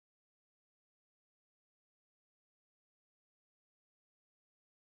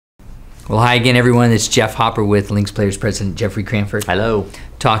Well, hi again, everyone. It's Jeff Hopper with Lynx Players President Jeffrey Cranford. Hello.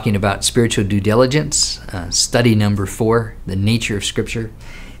 Talking about spiritual due diligence, study number 4, the nature of Scripture.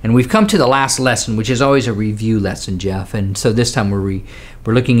 And we've come to the last lesson, which is always a review lesson, Jeff. And so this time we're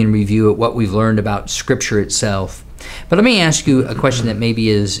looking in review at what we've learned about Scripture itself. But let me ask you a question that maybe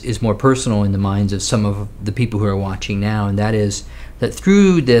is more personal in the minds of some of the people who are watching now, and that is that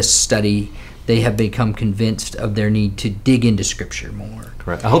through this study, they have become convinced of their need to dig into Scripture more.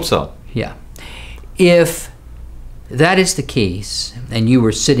 Correct. I hope so. Yeah. If that is the case, and you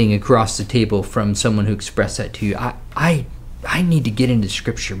were sitting across the table from someone who expressed that to you, I need to get into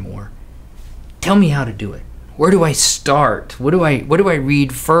Scripture more. Tell me how to do it. Where do I start? What do I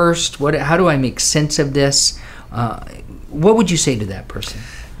read first? How do I make sense of this? What would you say to that person?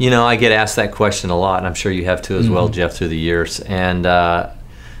 You know, I get asked that question a lot, and I'm sure you have too as well, Jeff, through the years. And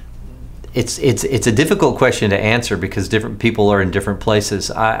it's a difficult question to answer because different people are in different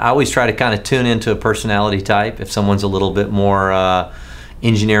places. I always try to kind of tune into a personality type. If someone's a little bit more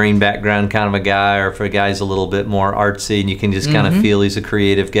engineering background kind of a guy, or if a guy's a little bit more artsy and you can just kind of feel he's a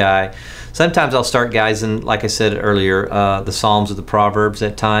creative guy. Sometimes I'll start guys in, like I said earlier, the Psalms or the Proverbs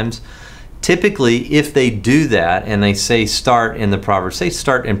at times. Typically, if they do that and they say start in the Proverbs, say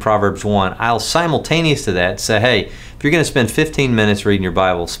start in Proverbs 1, I'll simultaneous to that say, hey, if you're going to spend 15 minutes reading your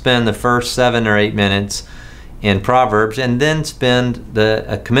Bible, spend the first 7 or 8 minutes in Proverbs and then spend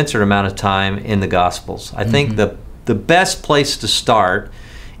a commensurate amount of time in the Gospels. I think the best place to start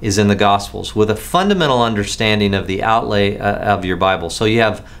is in the Gospels with a fundamental understanding of the outlay of your Bible. So you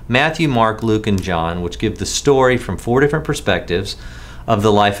have Matthew, Mark, Luke, and John, which give the story from 4 different perspectives of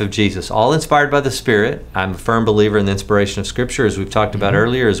the life of Jesus, all inspired by the Spirit. I'm a firm believer in the inspiration of Scripture, as we've talked about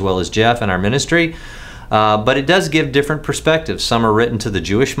earlier, as well as Jeff and our ministry. But it does give different perspectives. Some are written to the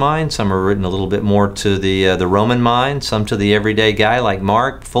Jewish mind, some are written a little bit more to the Roman mind, some to the everyday guy like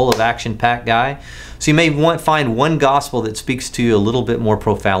Mark, full of action-packed guy. So you may find one gospel that speaks to you a little bit more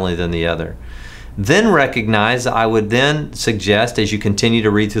profoundly than the other. Then recognize, I would then suggest, as you continue to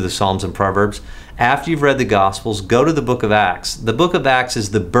read through the Psalms and Proverbs, after you've read the Gospels, go to the book of Acts. The book of Acts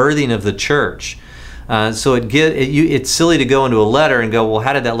is the birthing of the church. So it's silly to go into a letter and go, well,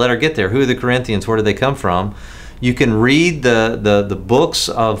 how did that letter get there? Who are the Corinthians? Where did they come from? You can read the books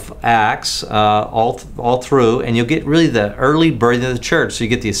of Acts all through, and you'll get really the early birthing of the church. So you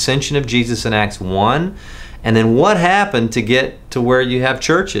get the ascension of Jesus in Acts 1, and then what happened to get to where you have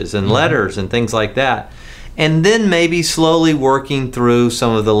churches and letters and things like that. And then maybe slowly working through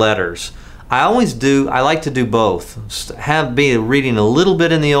some of the letters. I like to do both. Be reading a little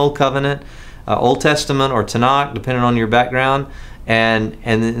bit in the Old Covenant, Old Testament or Tanakh, depending on your background, and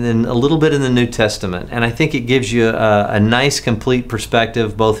then a little bit in the New Testament. And I think it gives you a nice, complete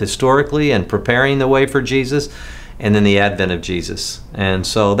perspective, both historically and preparing the way for Jesus, and then the advent of Jesus. And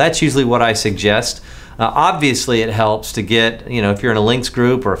so that's usually what I suggest. Obviously, it helps to get, if you're in a Lynx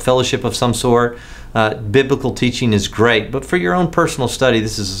group or a fellowship of some sort, biblical teaching is great. But for your own personal study,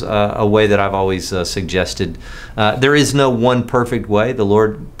 this is a way that I've always suggested. There is no one perfect way. The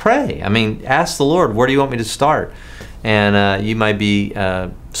Lord, pray. I mean, ask the Lord, where do you want me to start? And you might be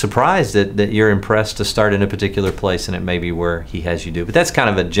surprised that you're impressed to start in a particular place, and it may be where He has you do. But that's kind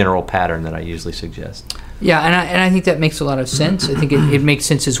of a general pattern that I usually suggest. Yeah, and I think that makes a lot of sense. I think it makes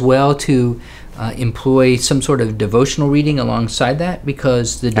sense as well to employ some sort of devotional reading alongside that,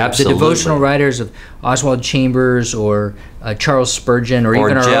 because the devotional writers of Oswald Chambers or Charles Spurgeon or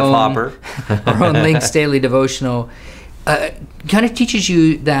even Jeff Hopper, our own Lynx Daily Devotional, kind of teaches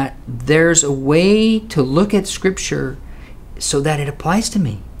you that there's a way to look at Scripture so that it applies to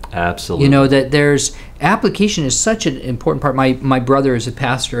me. Absolutely. That there's application is such an important part. My brother is a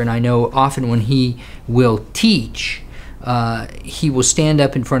pastor, and I know often when he will teach, he will stand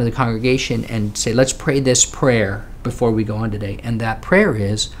up in front of the congregation and say, let's pray this prayer before we go on today. And that prayer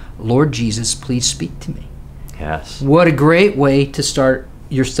is, Lord Jesus, please speak to me. Yes. What a great way to start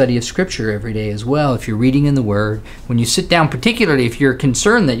your study of Scripture every day as well. If you're reading in the Word, when you sit down, particularly if you're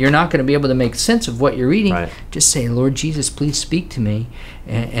concerned that you're not going to be able to make sense of what you're reading, just say, Lord Jesus, please speak to me,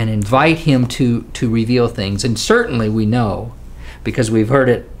 and invite Him to reveal things. And certainly we know, because we've heard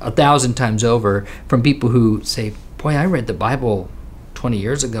it 1,000 times over from people who say, boy, I read the Bible 20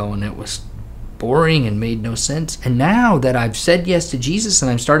 years ago and it was boring and made no sense. And now that I've said yes to Jesus and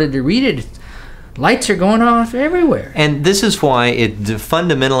I've started to read it, lights are going off everywhere. And this is why it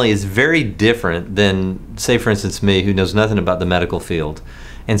fundamentally is very different than, say, for instance, me, who knows nothing about the medical field.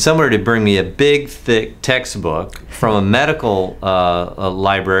 And somewhere to bring me a big, thick textbook from a medical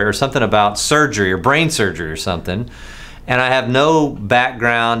library or something about surgery or brain surgery or something, and I have no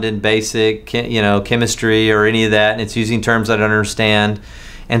background in basic, chemistry or any of that, and it's using terms I don't understand.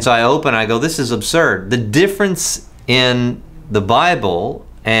 And so I open, I go, this is absurd. The difference in the Bible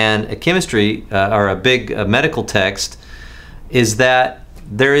and a chemistry or a medical text is that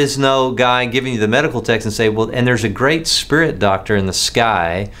there is no guy giving you the medical text and say, well, and there's a great spirit doctor in the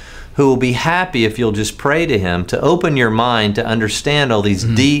sky who will be happy if you'll just pray to him to open your mind to understand all these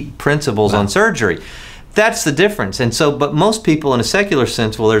deep principles on surgery. That's the difference. And so, but most people in a secular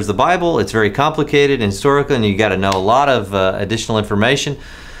sense, well, there's the Bible, it's very complicated and historical, and you got to know a lot of additional information.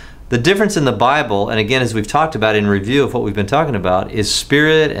 The difference in the Bible, and again, as we've talked about in review of what we've been talking about, is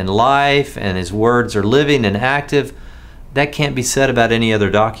spirit and life, and his words are living and active. That can't be said about any other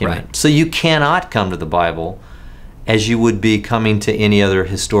document. Right. So you cannot come to the Bible as you would be coming to any other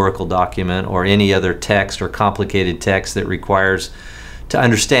historical document or any other text or complicated text that requires to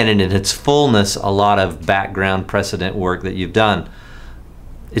understand it in its fullness a lot of background precedent work that you've done.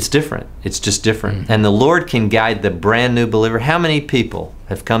 It's different. It's just different. And the Lord can guide the brand new believer. How many people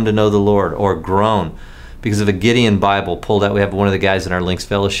have come to know the Lord or grown because of a Gideon Bible pulled out? We have one of the guys in our Links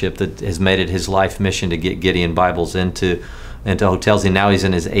Fellowship that has made it his life mission to get Gideon Bibles into hotels, and now he's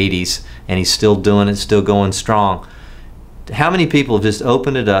in his 80s and he's still doing it, still going strong. How many people have just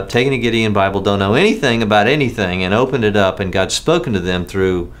opened it up, taken a Gideon Bible, don't know anything about anything, and opened it up, and God's spoken to them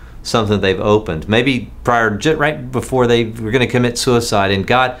through something they've opened, maybe right before they were going to commit suicide, and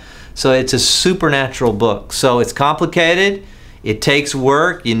God, so it's a supernatural book. So it's complicated, it takes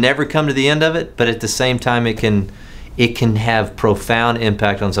work, you never come to the end of it, but at the same time it can have profound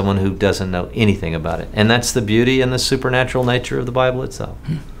impact on someone who doesn't know anything about it. And that's the beauty and the supernatural nature of the Bible itself.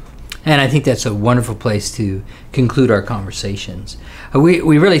 And I think that's a wonderful place to conclude our conversations. We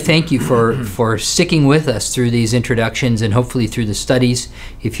really thank you for sticking with us through these introductions and hopefully through the studies.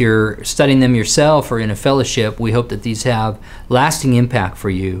 If you're studying them yourself or in a fellowship, we hope that these have lasting impact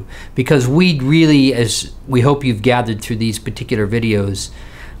for you, because we really, as we hope you've gathered through these particular videos,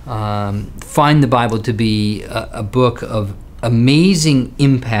 find the Bible to be a book of amazing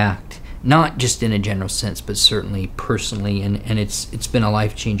impact, not just in a general sense, but certainly personally, and it's been a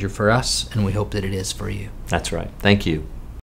life changer for us, and we hope that it is for you. That's right. Thank you.